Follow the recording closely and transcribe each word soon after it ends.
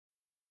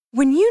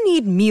When you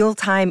need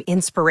mealtime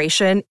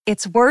inspiration,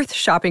 it's worth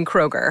shopping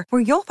Kroger,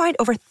 where you'll find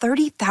over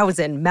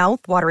 30,000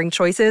 mouth-watering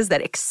choices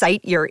that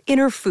excite your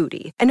inner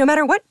foodie. And no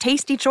matter what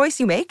tasty choice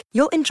you make,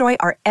 you'll enjoy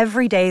our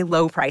everyday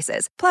low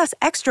prices, plus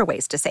extra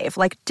ways to save,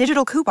 like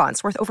digital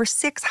coupons worth over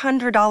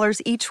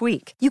 $600 each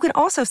week. You can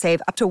also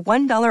save up to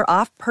 $1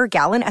 off per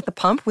gallon at the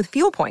pump with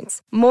fuel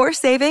points. More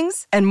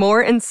savings and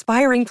more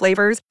inspiring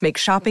flavors make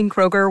shopping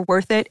Kroger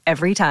worth it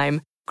every time.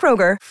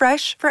 Kroger,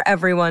 fresh for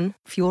everyone.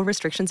 Fuel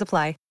restrictions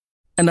apply.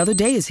 Another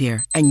day is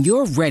here, and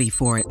you're ready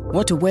for it.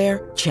 What to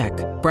wear? Check.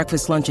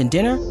 Breakfast, lunch, and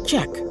dinner?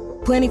 Check.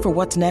 Planning for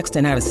what's next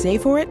and how to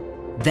save for it?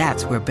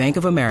 That's where Bank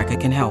of America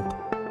can help.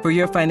 For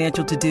your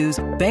financial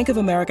to-dos, Bank of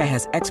America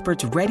has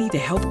experts ready to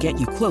help get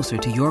you closer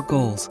to your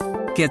goals.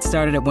 Get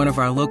started at one of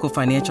our local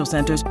financial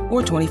centers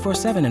or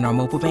 24/7 in our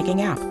mobile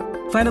banking app.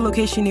 Find a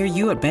location near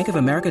you at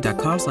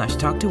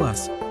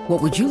bankofamerica.com/talktous.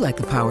 What would you like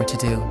the power to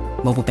do?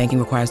 Mobile banking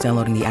requires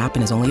downloading the app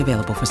and is only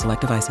available for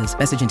select devices.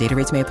 Message and data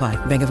rates may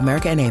apply. Bank of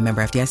America N.A.,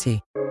 member FDIC.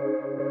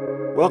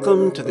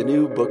 Welcome to the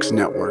New Books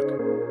Network.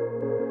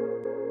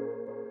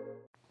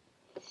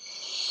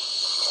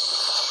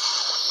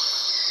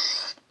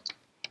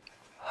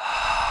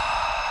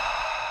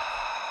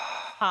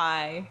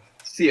 Hi.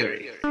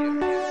 Theory.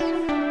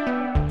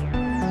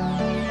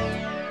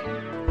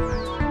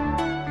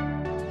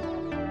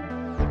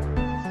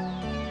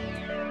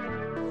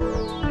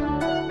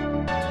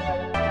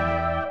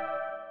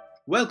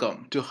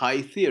 Welcome to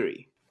High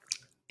Theory.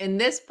 In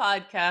this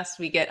podcast,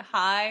 we get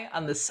high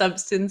on the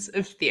substance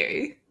of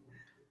theory.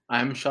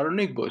 I'm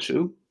Sharonik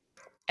Boshu.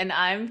 And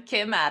I'm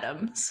Kim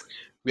Adams.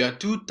 We are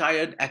two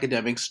tired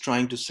academics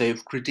trying to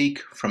save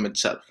critique from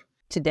itself.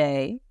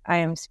 Today, I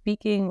am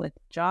speaking with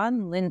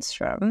John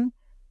Lindstrom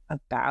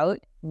about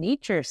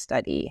nature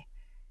study.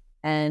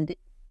 And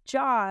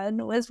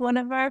John was one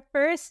of our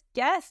first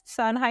guests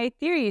on High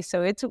Theory,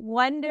 so it's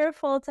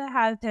wonderful to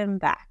have him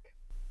back.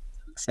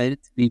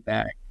 Excited to be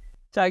back.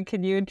 John,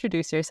 can you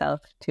introduce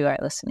yourself to our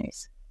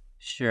listeners?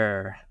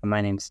 Sure.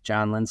 My name's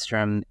John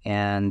Lindstrom,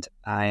 and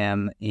I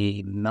am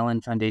a Mellon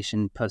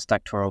Foundation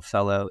postdoctoral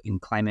fellow in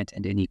climate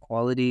and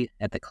inequality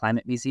at the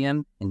Climate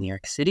Museum in New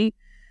York City.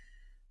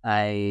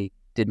 I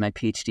did my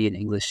PhD in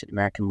English and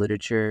American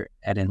Literature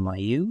at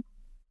NYU,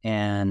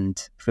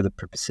 and for the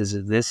purposes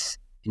of this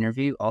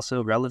interview,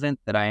 also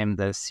relevant that I am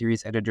the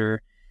series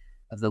editor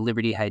of the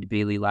Liberty Hyde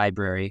Bailey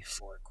Library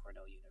for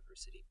Cornell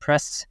University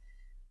Press,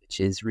 which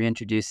is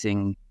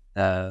reintroducing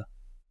the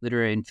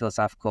literary and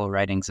philosophical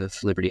writings of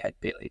Liberty Hyde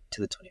Bailey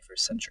to the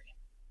 21st century.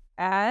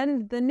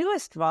 And the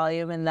newest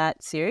volume in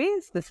that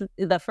series, this is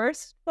the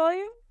first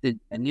volume? The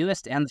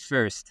newest and the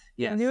first,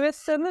 yes. The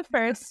newest and the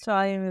first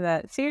volume of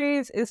that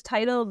series is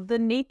titled The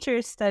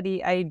Nature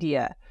Study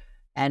Idea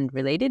and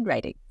Related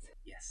Writings.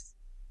 Yes.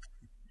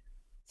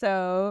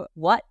 So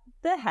what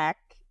the heck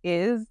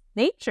is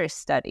nature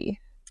study?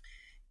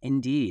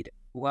 Indeed.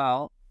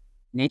 Well,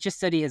 nature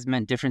study has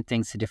meant different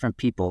things to different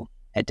people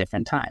at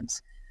different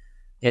times.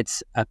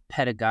 It's a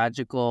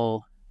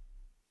pedagogical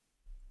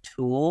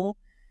tool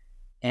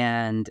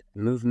and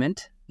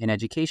movement in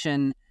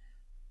education,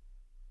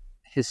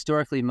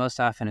 historically most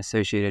often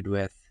associated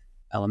with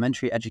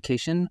elementary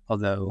education,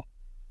 although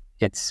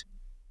it's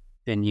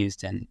been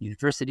used in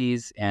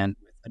universities and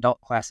with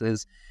adult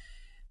classes.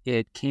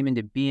 It came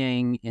into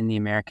being in the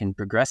American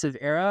Progressive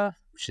Era,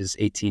 which is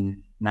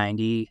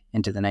 1890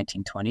 into the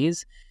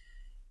 1920s.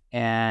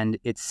 And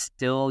it's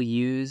still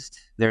used.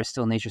 There are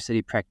still nature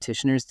study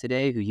practitioners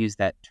today who use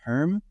that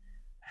term.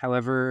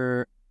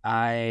 However,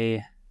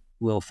 I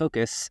will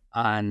focus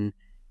on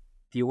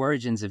the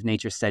origins of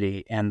nature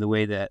study and the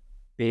way that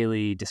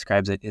Bailey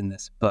describes it in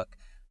this book.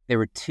 There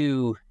were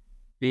two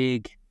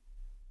big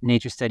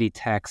nature study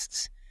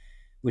texts,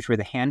 which were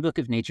the Handbook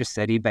of Nature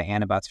Study by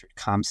Anna Botsford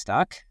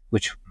Comstock,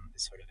 which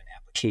is sort of an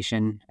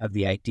application of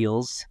the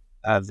ideals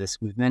of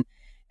this movement.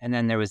 And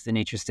then there was the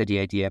Nature Study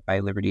Idea by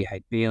Liberty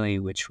Hyde Bailey,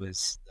 which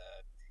was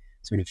the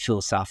sort of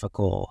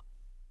philosophical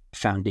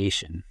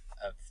foundation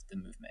of the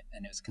movement.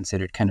 And it was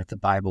considered kind of the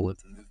Bible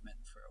of the movement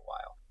for a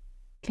while.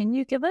 Can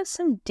you give us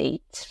some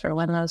dates for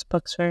when those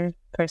books were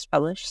first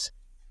published?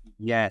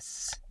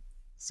 Yes.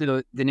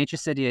 So the Nature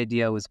Study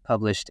Idea was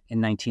published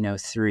in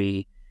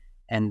 1903,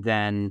 and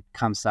then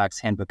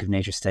Comstock's Handbook of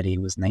Nature Study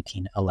was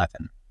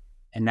 1911.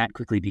 And that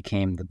quickly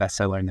became the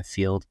bestseller in the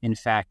field. In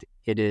fact,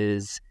 it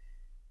is,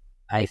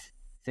 I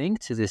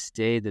think to this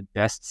day, the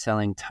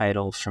best-selling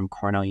title from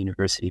Cornell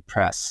University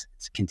Press.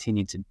 It's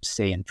continued to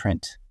stay in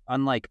print,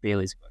 unlike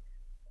Bailey's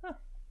book,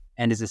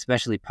 and is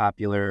especially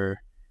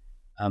popular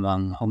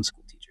among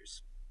homeschool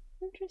teachers.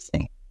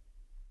 Interesting.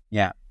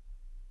 Yeah.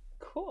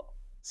 Cool.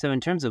 So in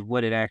terms of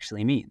what it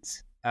actually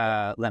means,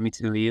 let me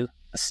tell you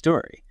a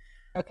story.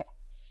 Okay.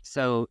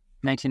 So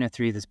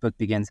 1903, this book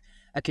begins,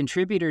 a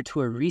contributor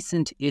to a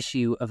recent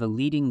issue of a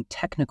leading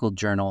technical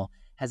journal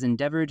has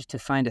endeavored to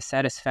find a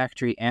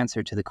satisfactory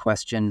answer to the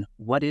question,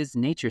 what is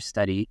nature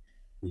study?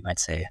 We might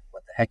say,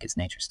 what the heck is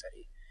nature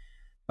study?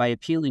 By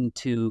appealing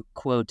to,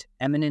 quote,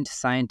 eminent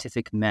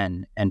scientific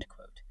men, end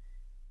quote.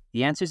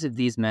 The answers of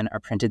these men are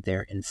printed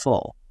there in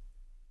full.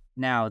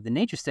 Now, the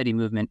nature study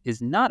movement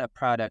is not a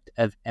product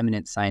of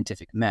eminent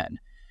scientific men,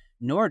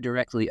 nor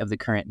directly of the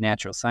current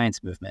natural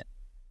science movement.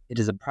 It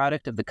is a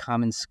product of the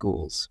common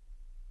schools.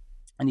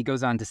 And he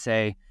goes on to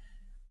say,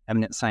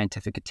 eminent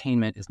scientific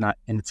attainment is not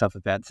in itself a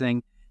bad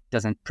thing,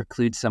 doesn't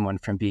preclude someone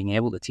from being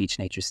able to teach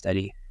nature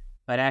study,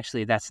 but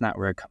actually that's not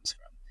where it comes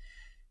from.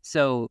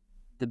 So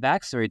the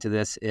backstory to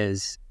this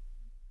is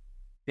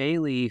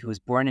Bailey, who was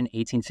born in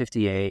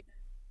 1858,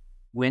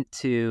 went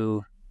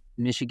to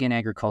Michigan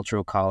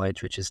Agricultural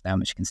College, which is now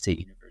Michigan State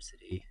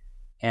University,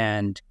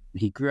 and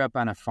he grew up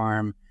on a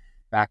farm,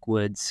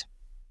 backwoods,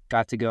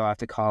 got to go off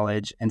to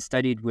college and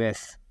studied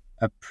with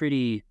a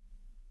pretty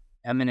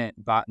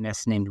eminent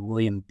botanist named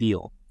William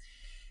Beall.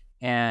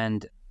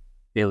 And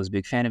Bailey was a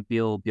big fan of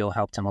Beall. Beall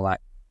helped him a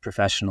lot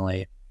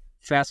professionally.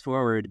 Fast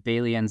forward,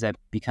 Bailey ends up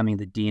becoming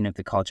the dean of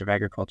the College of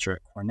Agriculture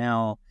at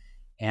Cornell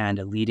and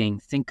a leading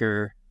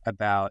thinker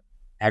about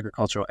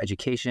agricultural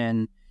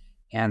education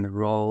and the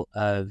role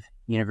of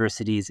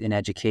universities in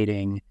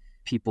educating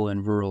people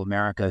in rural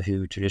America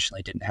who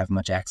traditionally didn't have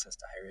much access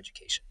to higher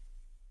education.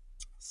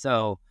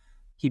 So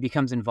he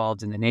becomes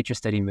involved in the nature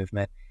study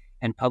movement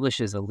and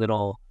publishes a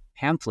little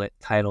pamphlet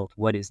titled,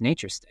 "What is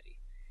Nature Study?"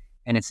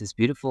 And it's this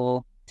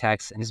beautiful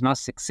text, and his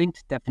most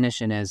succinct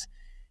definition is,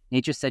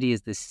 nature study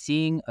is the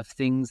seeing of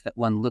things that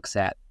one looks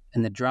at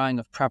and the drawing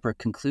of proper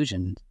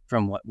conclusions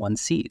from what one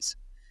sees,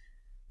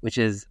 which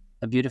is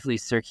a beautifully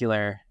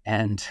circular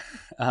and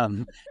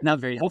not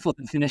very helpful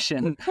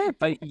definition,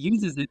 but he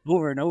uses it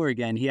over and over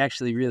again. He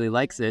actually really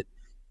likes it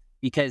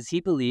because he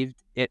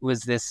believed it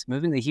was this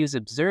movement that he was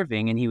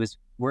observing, and he was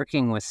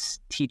working with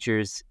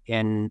teachers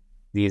in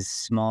these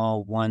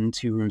small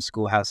 1-2 room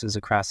schoolhouses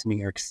across New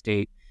York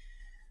State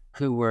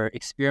who were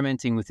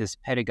experimenting with this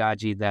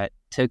pedagogy that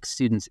took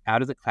students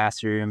out of the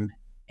classroom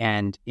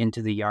and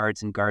into the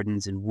yards and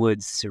gardens and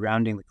woods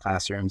surrounding the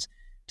classrooms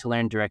to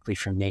learn directly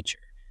from nature.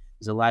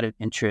 There's a lot of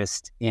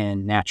interest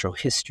in natural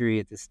history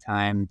at this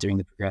time during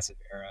the Progressive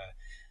Era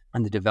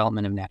on the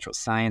development of natural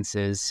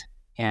sciences.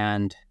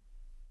 And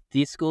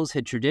these schools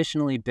had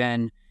traditionally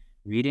been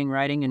reading,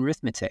 writing, and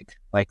arithmetic.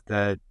 Like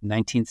the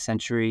 19th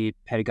century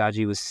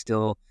pedagogy was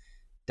still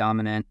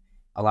dominant.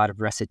 A lot of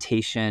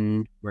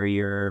recitation where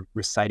you're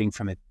reciting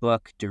from a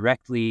book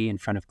directly in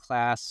front of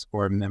class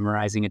or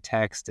memorizing a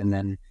text and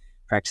then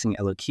practicing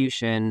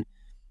elocution.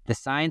 The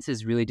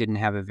sciences really didn't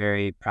have a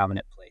very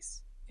prominent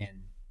place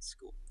in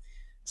school.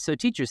 So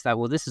teachers thought,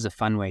 well, this is a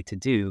fun way to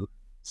do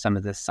some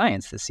of this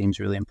science. This seems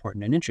really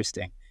important and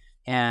interesting.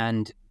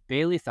 And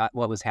Bailey thought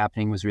what was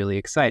happening was really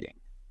exciting.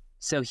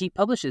 So he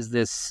publishes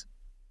this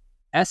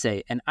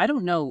essay, and I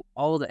don't know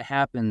all that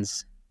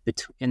happens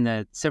in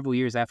the several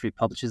years after he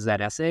publishes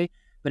that essay,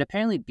 but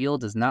apparently Beall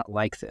does not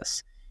like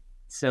this.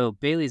 So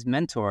Bailey's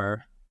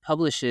mentor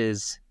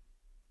publishes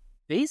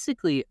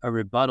basically a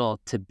rebuttal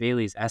to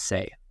Bailey's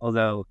essay,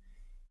 although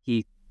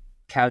he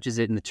couches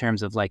it in the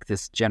terms of like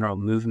this general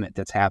movement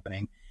that's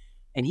happening.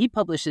 And he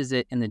publishes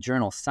it in the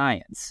journal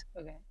Science.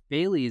 Okay.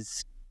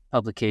 Bailey's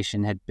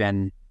publication had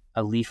been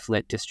a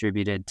leaflet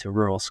distributed to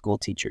rural school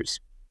teachers.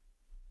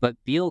 But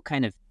Beall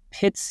kind of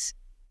pits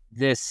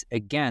this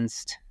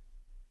against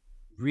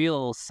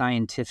real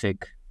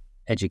scientific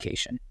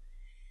education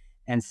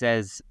and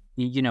says,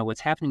 you know,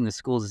 what's happening in the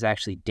schools is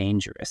actually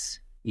dangerous.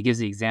 He gives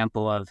the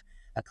example of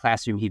a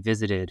classroom he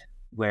visited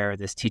where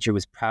this teacher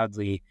was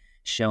proudly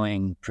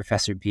showing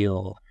Professor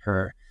Beall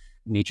her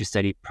nature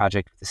study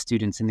project with the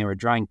students, and they were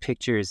drawing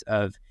pictures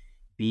of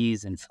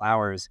bees and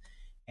flowers.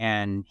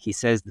 And he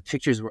says the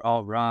pictures were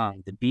all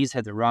wrong. The bees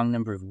had the wrong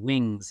number of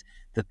wings.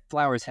 The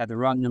flowers had the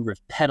wrong number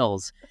of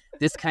petals.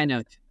 This kind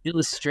of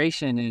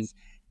illustration is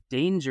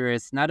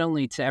dangerous, not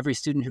only to every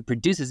student who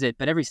produces it,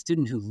 but every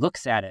student who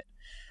looks at it.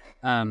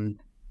 And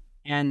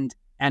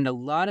a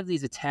lot of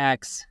these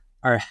attacks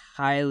are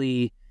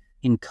highly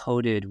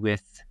encoded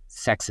with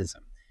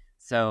sexism.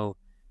 So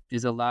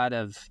there's a lot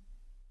of,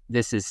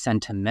 this is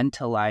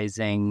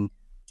sentimentalizing,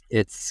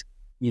 it's,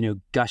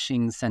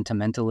 gushing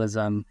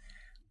sentimentalism.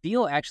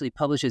 Beall actually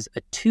publishes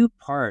a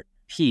 2-part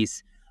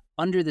piece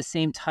under the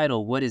same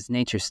title, What is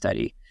Nature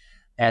Study?,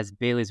 as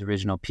Bailey's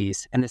original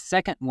piece. And the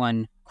second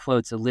one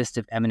quotes a list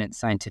of eminent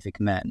scientific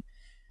men.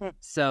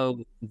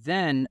 So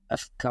then a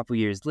couple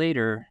years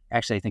later,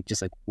 actually I think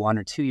just like 1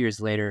 or 2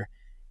 years later,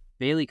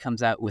 Bailey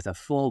comes out with a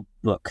full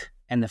book.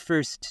 And the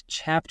first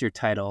chapter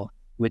title,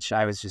 which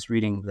I was just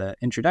reading the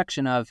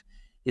introduction of,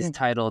 is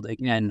titled,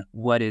 again,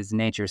 What is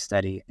Nature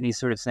Study? And he's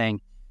sort of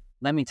saying,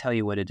 let me tell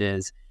you what it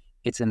is.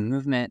 It's a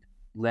movement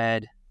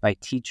led by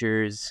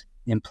teachers,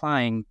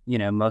 implying,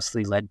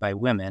 mostly led by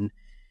women.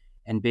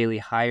 And Bailey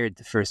hired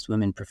the first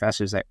women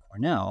professors at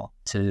Cornell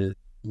to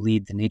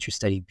lead the Nature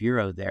Study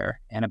Bureau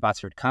there, Anna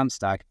Botsford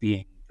Comstock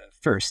being the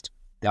first,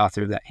 the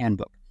author of that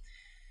handbook.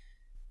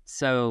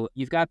 So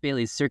you've got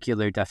Bailey's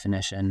circular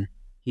definition.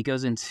 He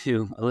goes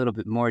into a little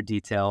bit more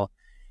detail.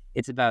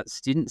 It's about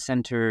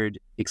student-centered,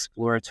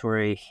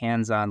 exploratory,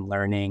 hands-on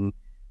learning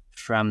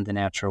from the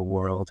natural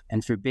world.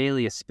 And for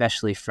Bailey,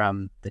 especially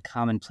from the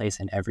commonplace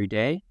and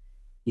everyday,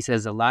 he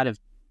says a lot of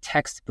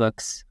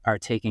textbooks are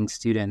taking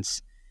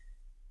students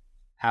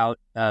out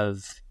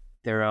of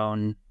their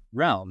own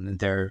realm.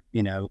 They're,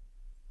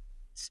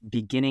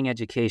 beginning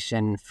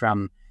education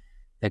from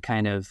the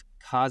kind of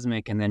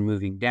cosmic and then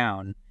moving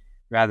down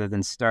rather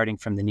than starting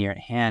from the near at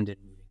hand and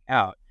moving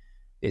out.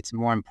 It's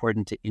more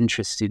important to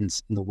interest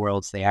students in the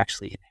worlds they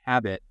actually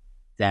inhabit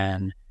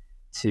than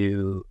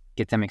to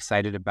get them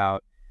excited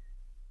about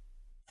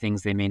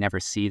things they may never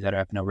see that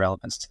have no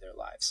relevance to their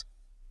lives.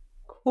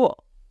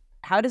 Cool.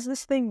 How does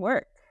this thing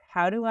work?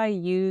 How do I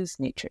use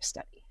nature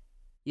study?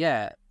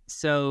 Yeah,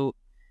 so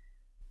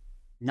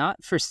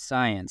not for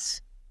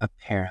science,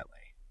 apparently.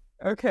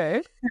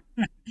 Okay.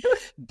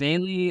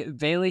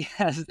 Bailey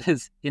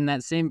has in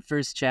that same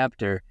first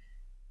chapter,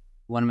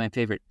 one of my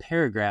favorite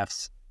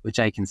paragraphs, which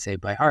I can say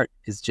by heart,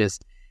 is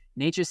just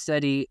nature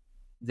study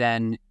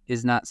then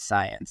is not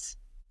science.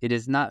 It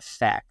is not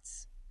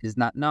facts. It is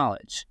not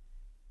knowledge.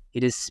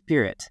 It is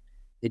spirit.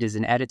 It is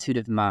an attitude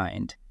of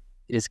mind.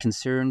 It is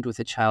concerned with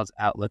a child's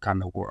outlook on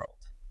the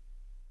world.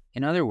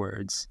 In other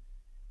words,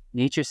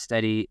 nature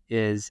study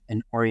is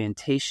an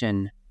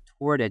orientation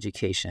toward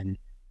education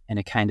and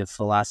a kind of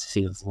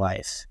philosophy of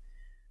life.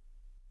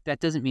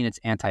 That doesn't mean it's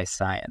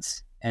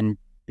anti-science. And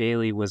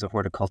Bailey was a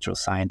horticultural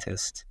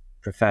scientist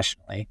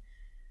professionally.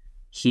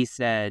 He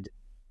said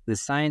the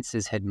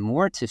sciences had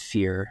more to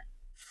fear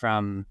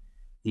from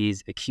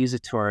these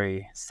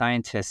accusatory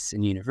scientists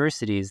in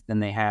universities than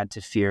they had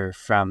to fear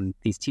from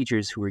these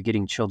teachers who were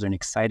getting children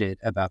excited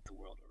about the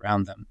world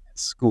around them at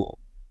school.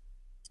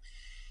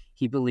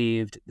 He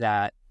believed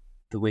that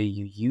the way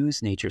you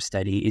use nature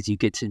study is you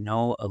get to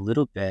know a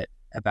little bit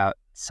about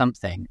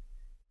something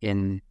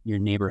in your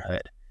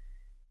neighborhood,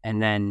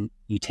 and then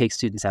you take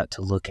students out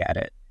to look at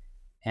it,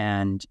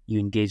 and you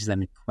engage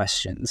them in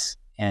questions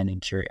and in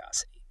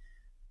curiosity.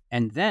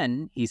 And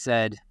then, he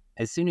said,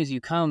 as soon as you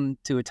come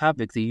to a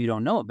topic that you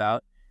don't know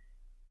about,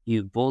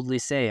 you boldly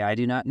say, I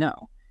do not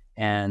know.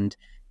 And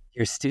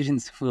your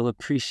students will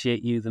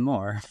appreciate you the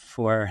more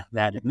for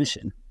that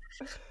admission.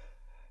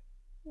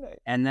 Nice.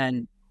 And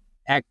then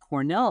at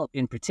Cornell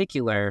in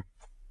particular,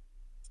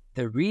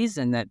 the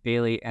reason that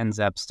Bailey ends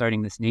up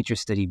starting this Nature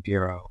Study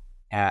Bureau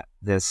at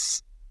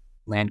this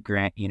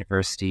land-grant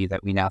university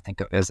that we now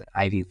think of as an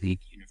Ivy League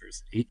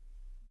university,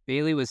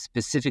 Bailey was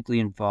specifically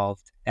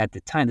involved at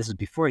the time. This was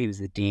before he was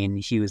the dean.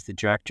 He was the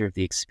director of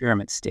the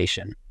Experiment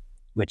Station,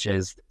 which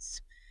is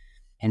this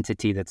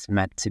entity that's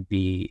meant to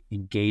be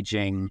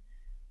engaging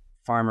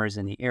farmers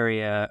in the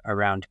area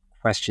around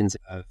questions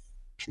of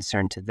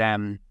concern to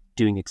them,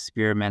 doing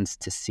experiments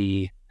to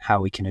see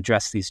how we can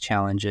address these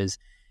challenges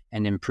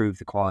and improve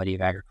the quality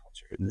of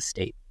agriculture in the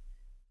state.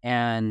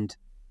 And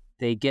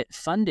they get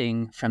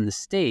funding from the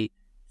state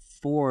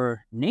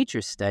for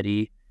nature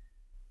study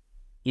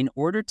in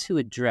order to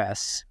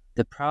address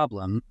the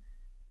problem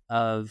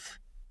of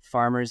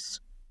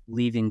farmers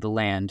leaving the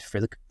land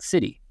for the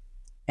city.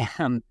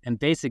 And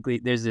basically,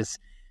 there's this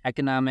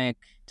economic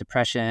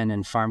depression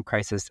and farm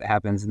crisis that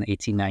happens in the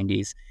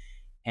 1890s,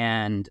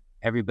 and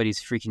everybody's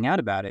freaking out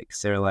about it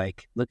because they're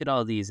like, look at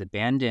all these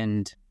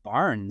abandoned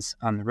barns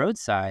on the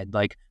roadside.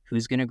 Like,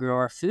 who's going to grow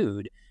our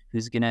food?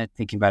 Who's going to,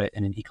 thinking about it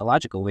in an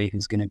ecological way,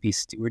 who's going to be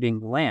stewarding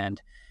the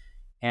land?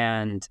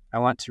 And I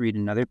want to read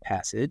another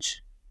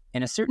passage.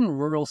 In a certain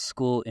rural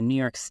school in New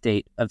York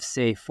State of,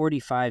 say,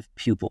 45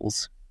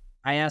 pupils,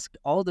 I asked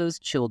all those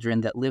children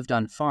that lived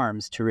on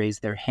farms to raise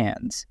their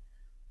hands.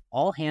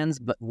 All hands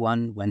but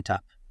one went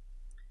up.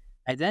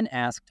 I then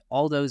asked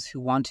all those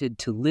who wanted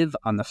to live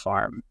on the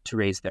farm to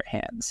raise their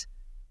hands.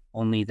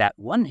 Only that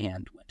one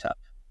hand went up.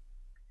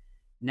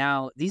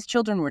 Now, these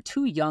children were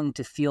too young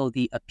to feel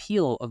the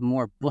appeal of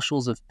more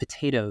bushels of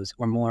potatoes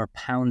or more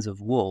pounds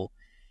of wool,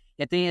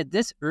 yet they had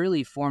this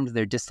early formed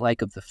their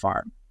dislike of the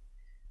farm.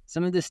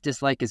 Some of this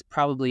dislike is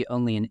probably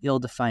only an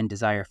ill-defined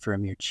desire for a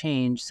mere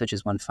change, such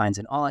as one finds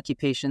in all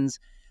occupations,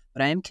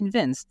 but I am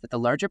convinced that the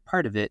larger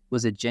part of it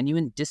was a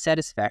genuine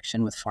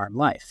dissatisfaction with farm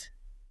life.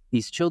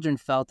 These children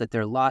felt that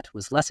their lot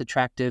was less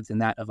attractive than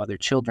that of other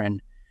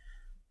children.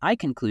 I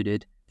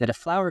concluded that a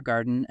flower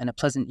garden and a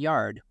pleasant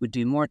yard would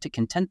do more to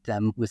content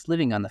them with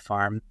living on the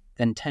farm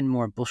than 10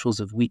 more bushels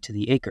of wheat to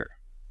the acre.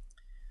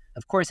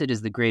 Of course, it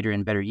is the greater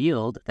and better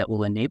yield that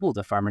will enable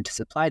the farmer to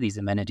supply these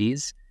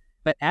amenities,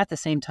 but at the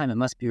same time, it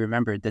must be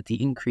remembered that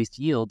the increased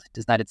yield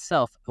does not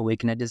itself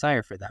awaken a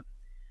desire for them.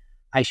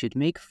 I should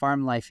make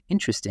farm life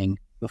interesting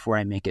before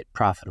I make it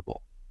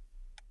profitable.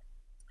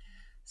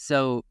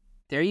 So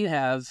there you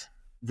have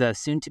the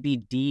soon-to-be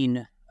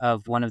dean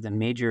of one of the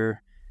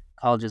major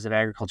colleges of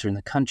agriculture in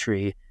the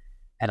country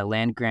at a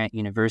land-grant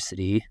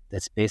university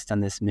that's based on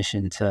this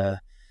mission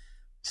to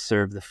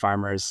serve the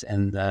farmers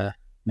and the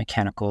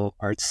mechanical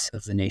arts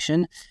of the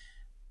nation,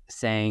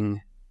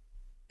 saying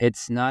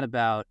it's not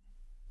about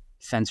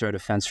fence row to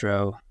fence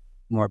row,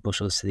 more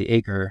bushels to the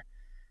acre.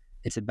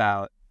 It's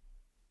about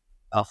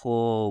a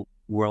whole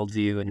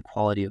worldview and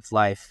quality of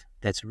life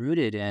that's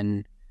rooted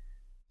in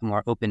a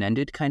more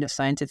open-ended kind of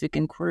scientific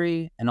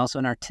inquiry and also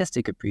an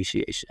artistic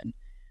appreciation.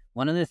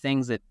 One of the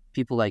things that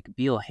people like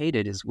Beale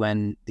hated is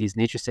when these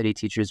nature study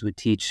teachers would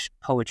teach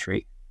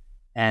poetry.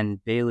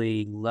 And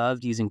Bailey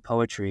loved using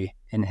poetry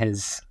in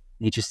his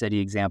nature study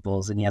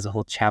examples, and he has a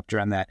whole chapter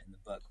on that in the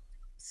book.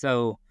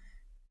 So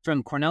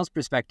from Cornell's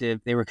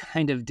perspective, they were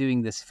kind of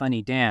doing this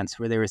funny dance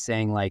where they were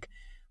saying like,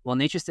 well,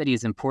 nature study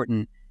is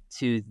important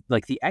to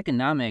like the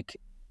economic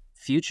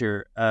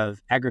future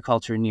of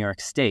agriculture in New York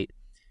State.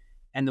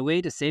 And the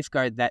way to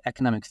safeguard that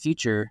economic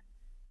future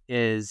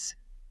is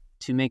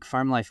to make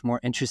farm life more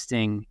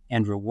interesting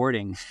and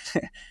rewarding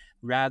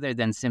rather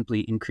than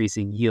simply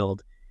increasing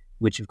yield,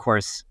 which of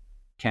course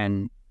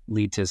can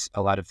lead to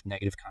a lot of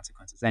negative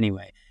consequences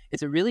anyway.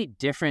 It's a really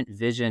different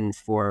vision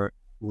for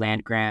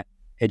land grant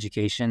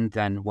education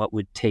than what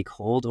would take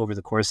hold over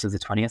the course of the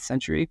 20th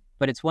century,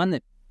 but it's one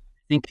that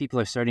I think people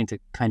are starting to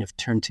kind of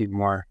turn to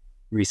more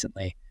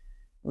recently.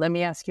 Let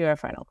me ask you our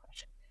final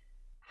question.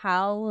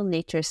 How will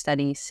nature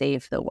study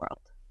save the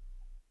world?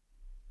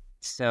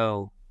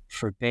 So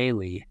for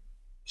Bailey,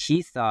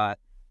 he thought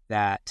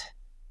that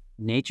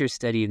nature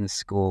study in the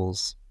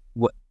schools,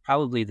 what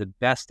probably the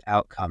best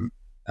outcome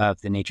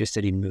of the nature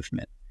study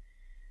movement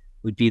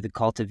would be the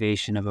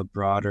cultivation of a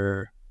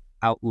broader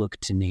outlook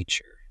to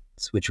nature,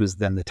 which was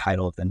then the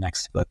title of the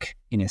next book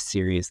in a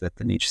series that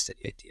the nature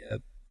study idea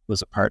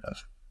was a part of.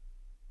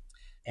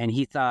 And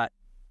he thought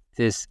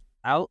this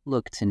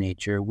outlook to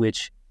nature,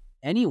 which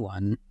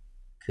anyone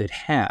could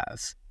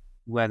have,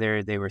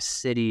 whether they were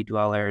city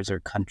dwellers or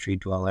country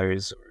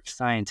dwellers or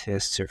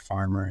scientists or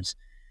farmers,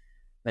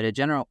 but a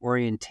general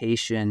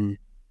orientation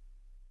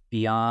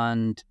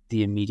beyond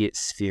the immediate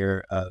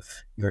sphere of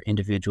your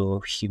individual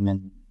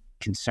human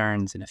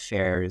concerns and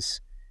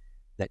affairs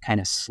that kind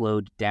of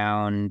slowed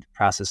down the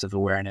process of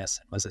awareness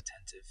and was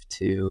attentive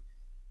to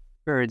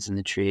birds and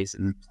the trees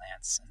and the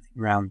plants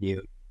around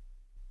you,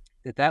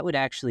 that would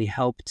actually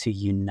help to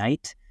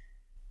unite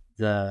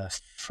the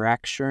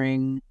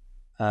fracturing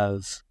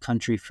of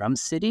country from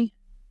city,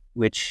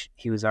 which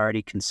he was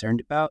already concerned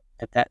about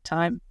at that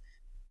time.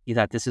 He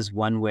thought this is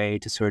one way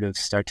to sort of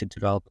start to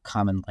develop a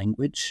common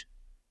language,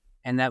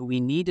 and that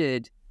we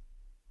needed,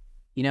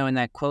 in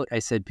that quote I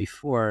said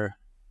before,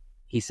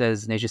 he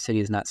says, nature study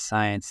is not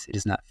science, it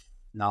is not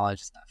knowledge,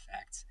 it's not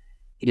facts,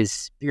 it is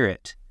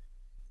spirit.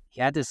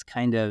 He had this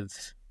kind of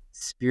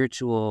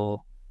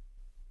spiritual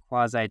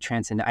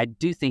quasi-transcendent. I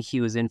do think he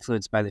was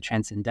influenced by the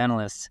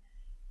transcendentalists,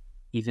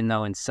 even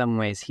though in some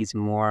ways he's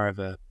more of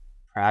a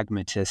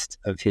pragmatist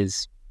of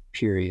his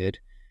period,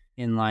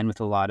 in line with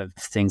a lot of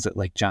things that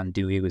like John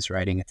Dewey was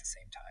writing at the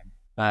same time.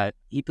 But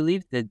he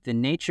believed that the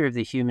nature of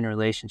the human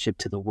relationship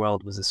to the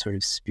world was a sort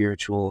of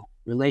spiritual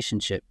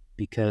relationship,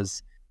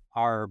 because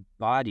our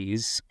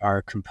bodies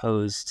are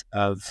composed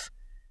of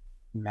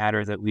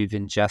matter that we've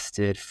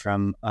ingested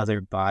from other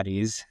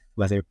bodies,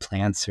 whether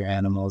plants or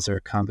animals or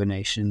a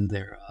combination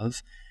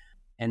thereof.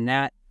 And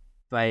that,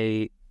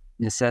 by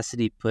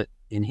necessity, put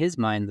in his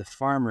mind the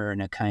farmer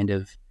in a kind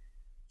of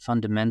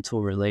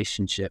fundamental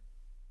relationship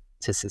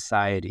to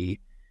society,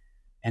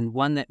 and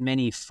one that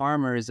many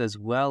farmers, as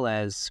well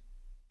as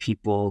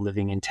people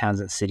living in towns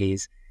and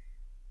cities,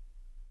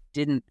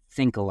 didn't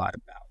think a lot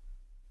about.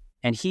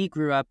 And he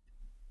grew up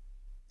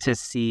to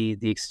see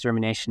the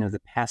extermination of the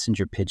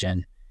passenger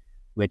pigeon,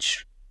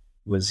 which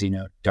was,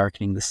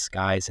 darkening the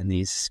skies in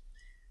these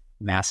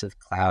massive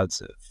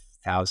clouds of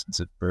thousands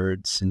of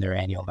birds in their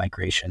annual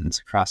migrations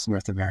across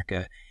North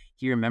America.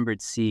 He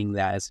remembered seeing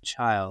that as a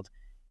child.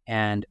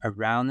 And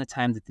around the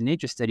time that the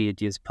nature study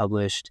idea is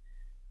published,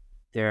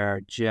 there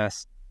are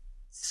just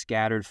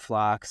scattered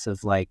flocks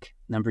of like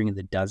numbering in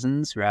the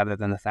dozens rather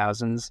than the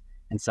thousands,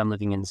 and some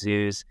living in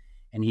zoos.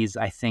 And he's,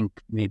 I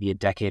think, maybe a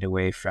decade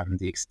away from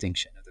the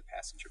extinction of the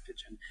passenger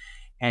pigeon.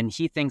 And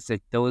he thinks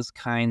that those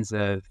kinds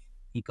of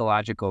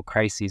ecological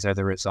crises are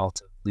the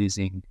result of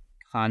losing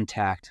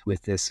contact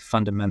with this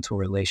fundamental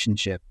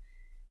relationship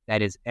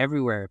that is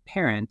everywhere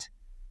apparent.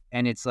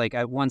 And it's like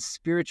at once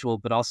spiritual,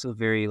 but also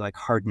very like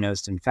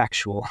hard-nosed and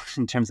factual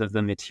in terms of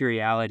the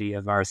materiality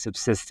of our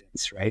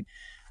subsistence, right?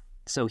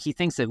 So he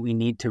thinks that we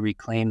need to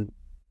reclaim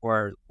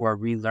or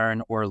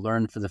relearn or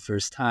learn for the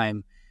first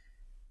time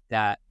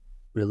that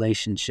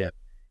relationship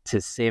to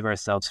save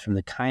ourselves from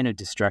the kind of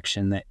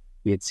destruction that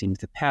we had seen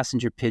with the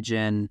passenger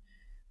pigeon,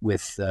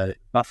 with the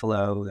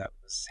buffalo that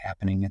was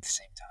happening at the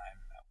same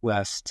time out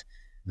west.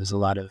 There's a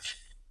lot of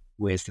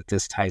ways that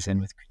this ties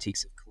in with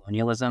critiques of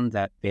colonialism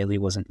that Bailey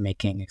wasn't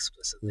making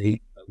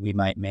explicitly, but we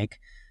might make.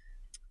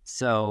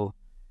 So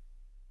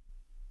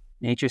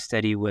nature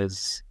study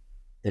was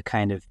the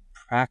kind of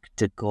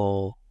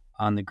practical,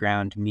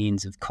 on-the-ground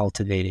means of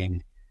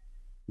cultivating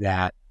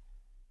that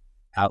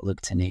outlook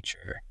to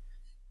nature.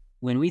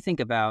 When we think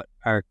about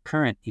our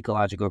current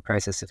ecological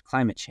crisis of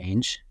climate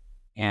change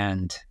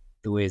and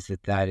the ways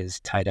that that is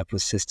tied up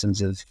with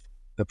systems of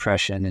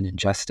oppression and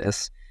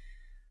injustice,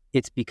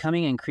 it's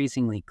becoming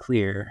increasingly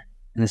clear,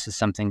 and this is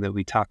something that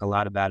we talk a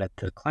lot about at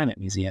the Climate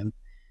Museum,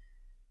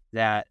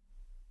 that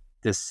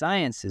the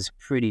science is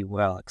pretty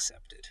well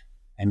accepted.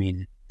 I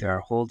mean, there are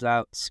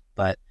holdouts,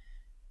 but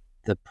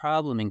the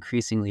problem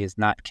increasingly is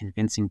not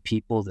convincing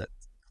people that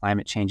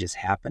climate change is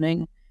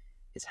happening.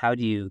 It's how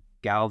do you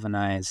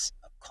galvanize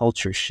a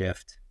culture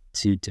shift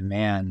to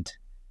demand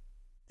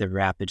the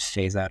rapid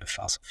phase out of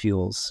fossil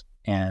fuels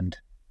and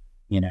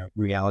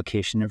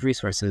reallocation of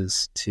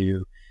resources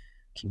to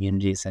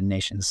communities and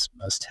nations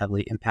most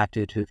heavily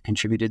impacted who've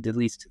contributed the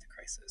least to the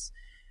crisis.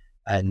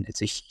 And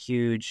it's a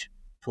huge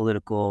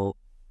political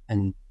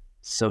and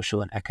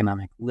social and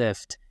economic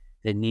lift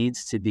that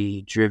needs to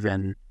be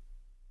driven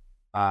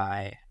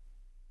by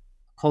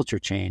culture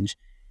change.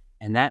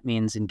 And that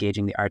means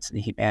engaging the arts and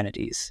the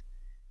humanities.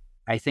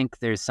 I think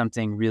there's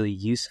something really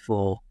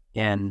useful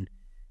in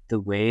the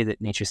way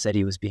that nature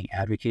study was being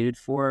advocated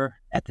for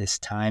at this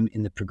time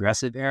in the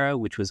progressive era,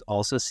 which was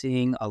also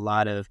seeing a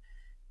lot of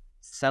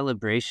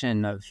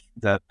celebration of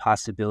the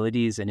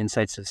possibilities and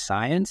insights of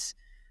science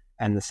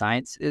and the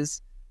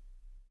sciences,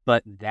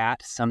 but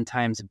that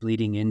sometimes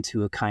bleeding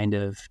into a kind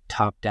of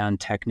top-down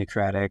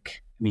technocratic,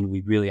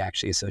 we really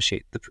actually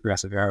associate the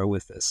progressive era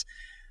with this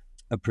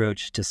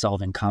approach to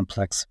solving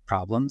complex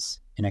problems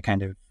in a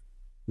kind of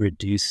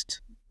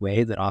reduced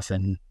way that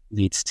often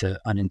leads to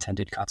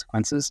unintended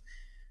consequences.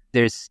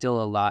 There's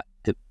still a lot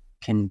that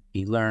can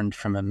be learned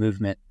from a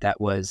movement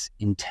that was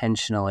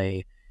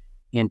intentionally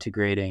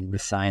integrating the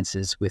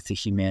sciences with the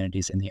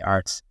humanities and the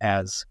arts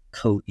as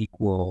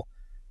co-equal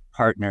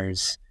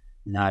partners,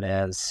 not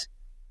as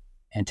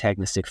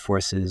antagonistic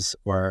forces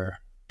or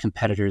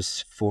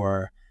competitors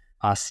for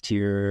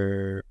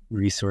austere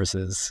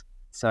resources.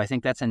 So I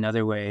think that's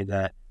another way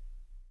that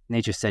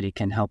nature study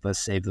can help us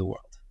save the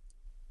world.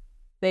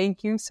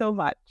 Thank you so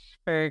much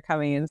for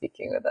coming and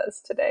speaking with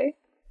us today.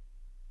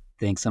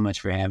 Thanks so much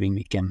for having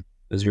me, Kim.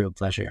 It was a real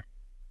pleasure.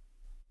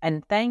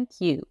 And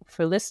thank you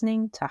for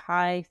listening to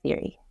High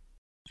Theory.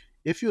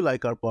 If you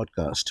like our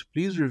podcast,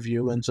 please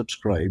review and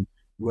subscribe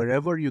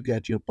wherever you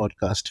get your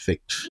podcast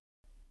fix.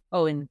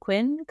 Owen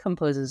Quinn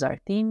composes our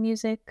theme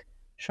music,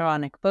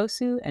 Sharanik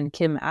Bosu and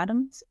Kim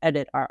Adams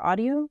edit our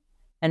audio,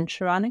 and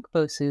Sharanik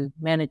Bosu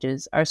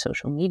manages our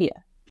social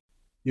media.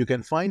 You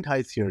can find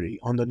High Theory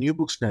on the New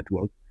Books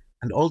Network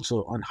and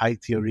also on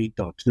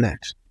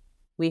hightheory.net.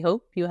 We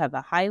hope you have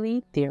a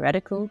highly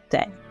theoretical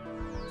day.